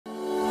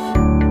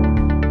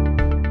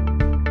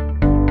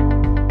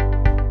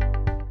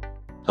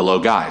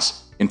Hello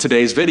guys, in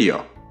today's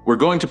video, we're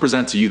going to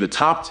present to you the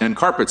top 10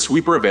 carpet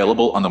sweeper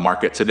available on the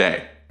market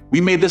today. We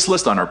made this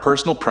list on our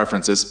personal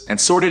preferences and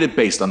sorted it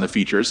based on the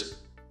features,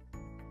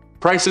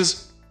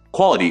 prices,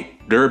 quality,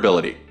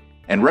 durability,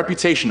 and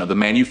reputation of the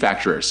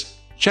manufacturers.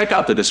 Check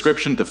out the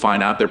description to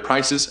find out their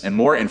prices and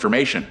more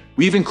information.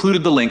 We've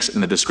included the links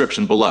in the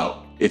description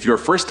below. If you're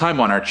first time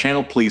on our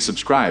channel, please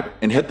subscribe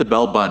and hit the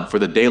bell button for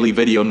the daily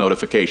video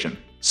notification.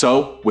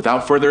 So,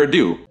 without further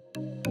ado,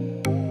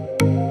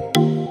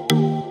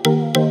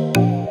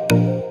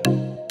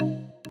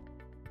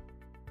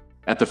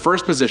 at the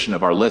first position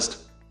of our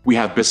list, we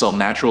have Bissell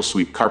Natural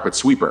Sweep Carpet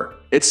Sweeper.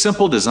 Its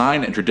simple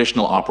design and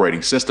traditional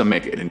operating system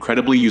make it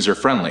incredibly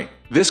user-friendly.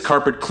 This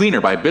carpet cleaner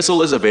by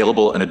Bissell is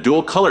available in a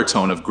dual color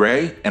tone of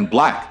gray and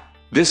black.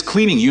 This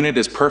cleaning unit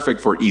is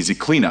perfect for easy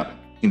cleanup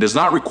and does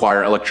not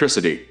require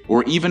electricity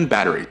or even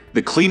battery.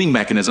 The cleaning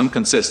mechanism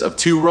consists of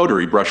 2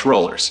 rotary brush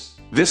rollers.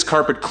 This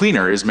carpet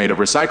cleaner is made of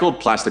recycled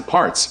plastic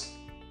parts,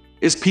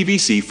 is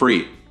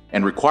PVC-free,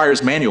 and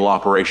requires manual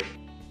operation.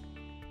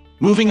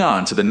 Moving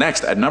on to the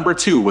next at number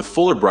 2 with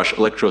Fuller Brush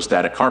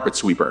Electrostatic Carpet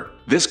Sweeper.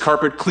 This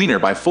carpet cleaner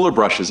by Fuller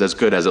Brush is as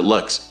good as it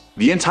looks.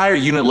 The entire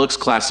unit looks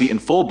classy in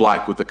full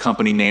black with the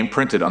company name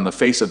printed on the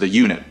face of the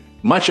unit.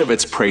 Much of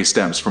its praise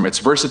stems from its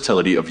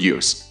versatility of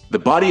use. The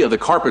body of the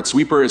carpet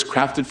sweeper is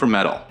crafted from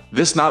metal.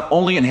 This not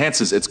only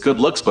enhances its good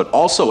looks but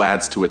also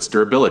adds to its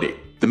durability.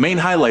 The main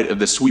highlight of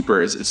this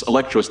sweeper is its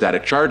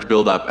electrostatic charge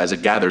buildup as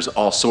it gathers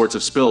all sorts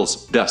of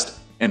spills, dust,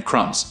 and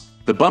crumbs.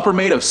 The bumper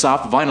made of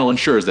soft vinyl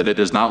ensures that it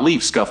does not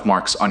leave scuff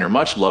marks on your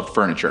much-loved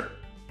furniture.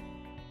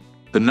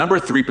 The number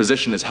 3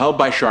 position is held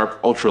by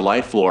Sharp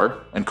Ultralight Floor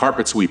and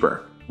Carpet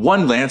Sweeper.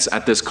 One glance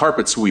at this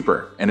carpet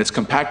sweeper and its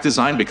compact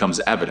design becomes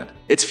evident.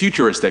 Its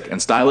futuristic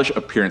and stylish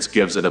appearance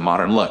gives it a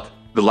modern look.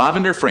 The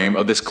lavender frame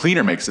of this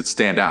cleaner makes it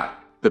stand out.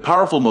 The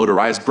powerful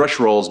motorized brush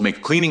rolls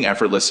make cleaning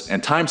effortless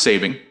and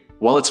time-saving,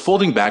 while its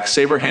folding back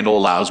saver handle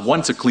allows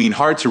one to clean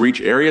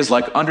hard-to-reach areas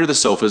like under the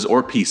sofas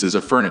or pieces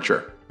of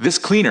furniture. This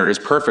cleaner is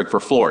perfect for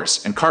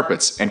floors and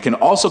carpets and can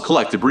also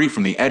collect debris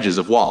from the edges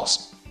of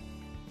walls.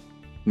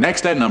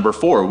 Next at number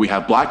 4 we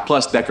have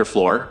BLACK+DECKER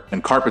Floor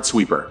and Carpet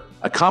Sweeper,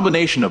 a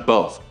combination of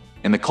both,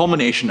 and the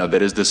culmination of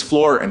it is this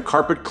floor and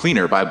carpet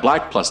cleaner by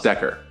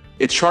BLACK+DECKER.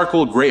 Its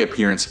charcoal gray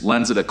appearance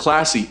lends it a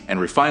classy and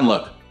refined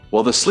look,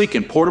 while the sleek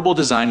and portable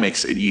design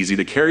makes it easy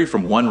to carry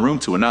from one room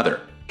to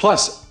another.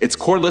 Plus, its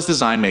cordless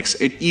design makes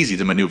it easy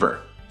to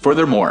maneuver.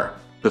 Furthermore,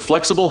 the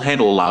flexible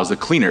handle allows the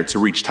cleaner to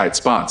reach tight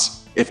spots.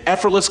 If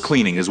effortless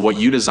cleaning is what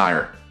you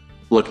desire,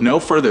 look no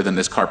further than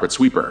this carpet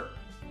sweeper.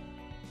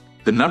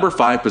 The number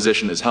 5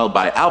 position is held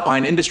by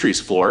Alpine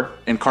Industries Floor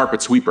and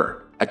Carpet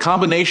Sweeper. A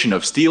combination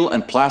of steel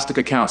and plastic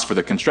accounts for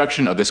the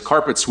construction of this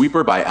carpet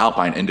sweeper by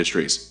Alpine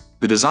Industries.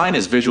 The design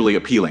is visually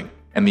appealing,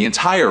 and the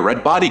entire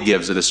red body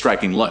gives it a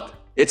striking look.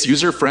 Its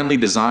user-friendly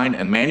design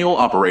and manual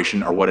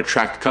operation are what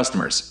attract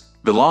customers.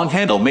 The long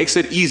handle makes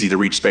it easy to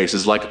reach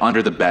spaces like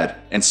under the bed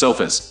and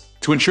sofas.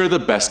 To ensure the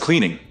best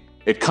cleaning,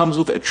 it comes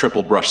with a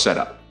triple brush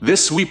setup.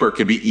 This sweeper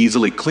can be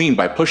easily cleaned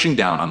by pushing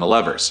down on the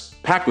levers.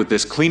 Packed with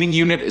this cleaning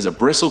unit is a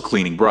bristle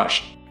cleaning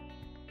brush.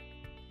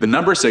 The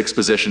number 6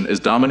 position is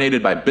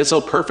dominated by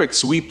Bissell Perfect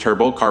Sweep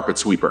Turbo Carpet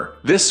Sweeper.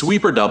 This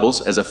sweeper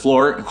doubles as a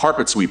floor and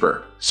carpet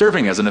sweeper,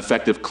 serving as an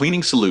effective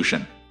cleaning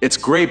solution. Its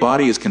gray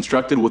body is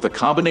constructed with a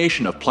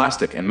combination of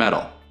plastic and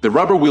metal. The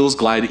rubber wheels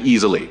glide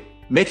easily,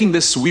 making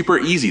this sweeper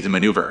easy to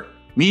maneuver.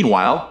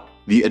 Meanwhile,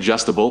 the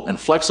adjustable and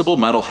flexible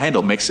metal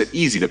handle makes it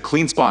easy to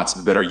clean spots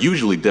that are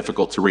usually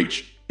difficult to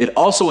reach. It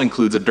also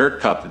includes a dirt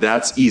cup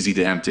that's easy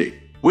to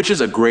empty, which is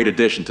a great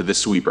addition to this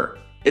sweeper.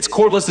 Its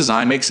cordless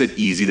design makes it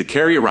easy to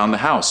carry around the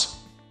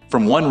house,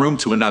 from one room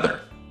to another.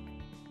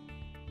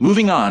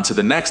 Moving on to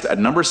the next at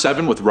number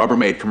 7 with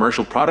Rubbermaid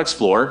Commercial Products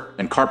Floor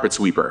and Carpet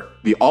Sweeper.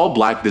 The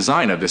all-black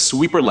design of this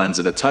sweeper lends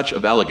it a touch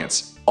of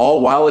elegance,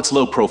 all while its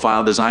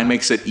low-profile design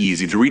makes it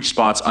easy to reach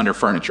spots under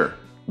furniture.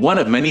 One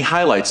of many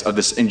highlights of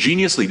this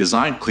ingeniously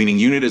designed cleaning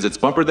unit is its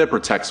bumper that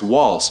protects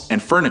walls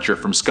and furniture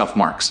from scuff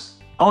marks,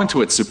 owing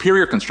to its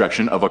superior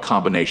construction of a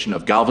combination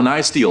of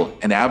galvanized steel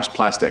and ABS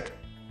plastic.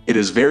 It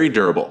is very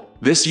durable.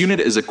 This unit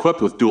is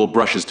equipped with dual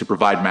brushes to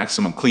provide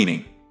maximum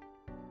cleaning.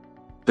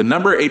 The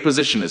number 8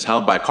 position is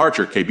held by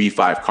Karcher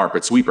KB5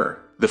 Carpet Sweeper.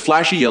 The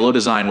flashy yellow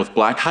design with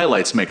black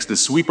highlights makes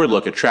this sweeper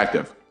look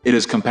attractive. It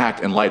is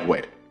compact and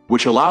lightweight,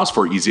 which allows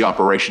for easy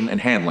operation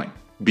and handling.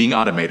 Being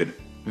automated,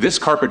 this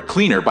carpet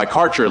cleaner by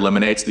Karcher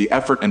eliminates the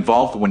effort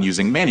involved when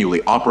using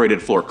manually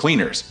operated floor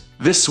cleaners.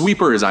 This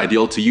sweeper is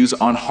ideal to use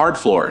on hard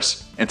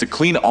floors and to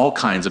clean all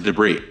kinds of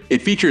debris.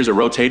 It features a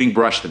rotating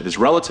brush that is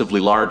relatively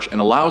large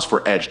and allows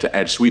for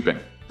edge-to-edge sweeping.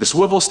 The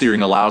swivel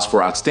steering allows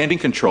for outstanding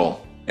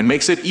control and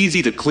makes it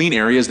easy to clean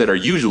areas that are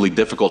usually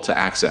difficult to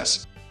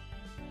access.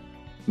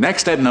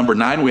 Next at number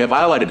 9 we have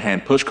Eyliden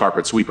Hand Push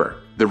Carpet Sweeper.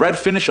 The red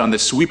finish on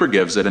this sweeper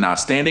gives it an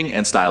outstanding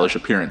and stylish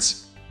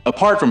appearance.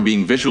 Apart from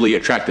being visually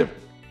attractive,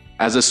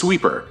 as a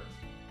sweeper,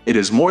 it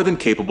is more than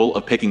capable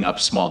of picking up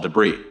small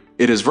debris.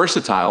 It is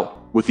versatile,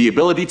 with the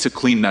ability to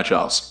clean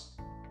nutshells,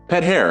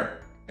 pet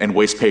hair, and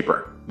waste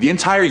paper. The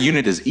entire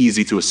unit is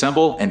easy to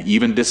assemble and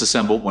even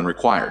disassemble when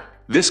required.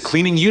 This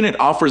cleaning unit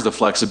offers the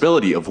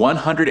flexibility of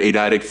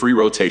 180° free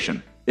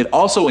rotation. It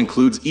also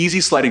includes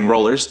easy sliding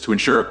rollers to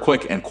ensure a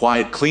quick and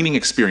quiet cleaning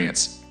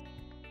experience.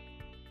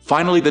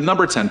 Finally, the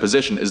number 10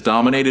 position is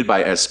dominated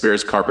by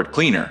Esper's Carpet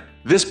Cleaner.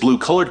 This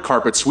blue-colored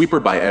carpet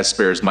sweeper by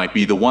Esper's might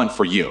be the one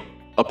for you.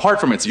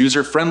 Apart from its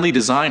user-friendly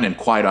design and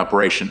quiet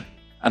operation,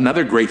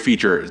 another great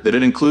feature is that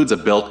it includes a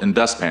built-in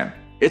dustpan.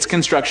 Its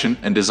construction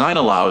and design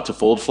allow it to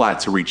fold flat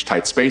to reach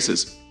tight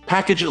spaces.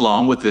 Packaged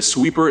along with this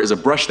sweeper is a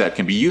brush that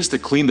can be used to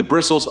clean the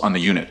bristles on the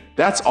unit.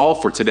 That's all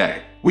for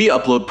today. We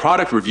upload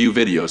product review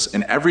videos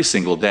every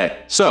single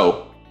day,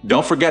 so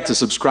don't forget to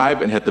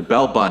subscribe and hit the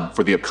bell button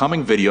for the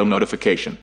upcoming video notification.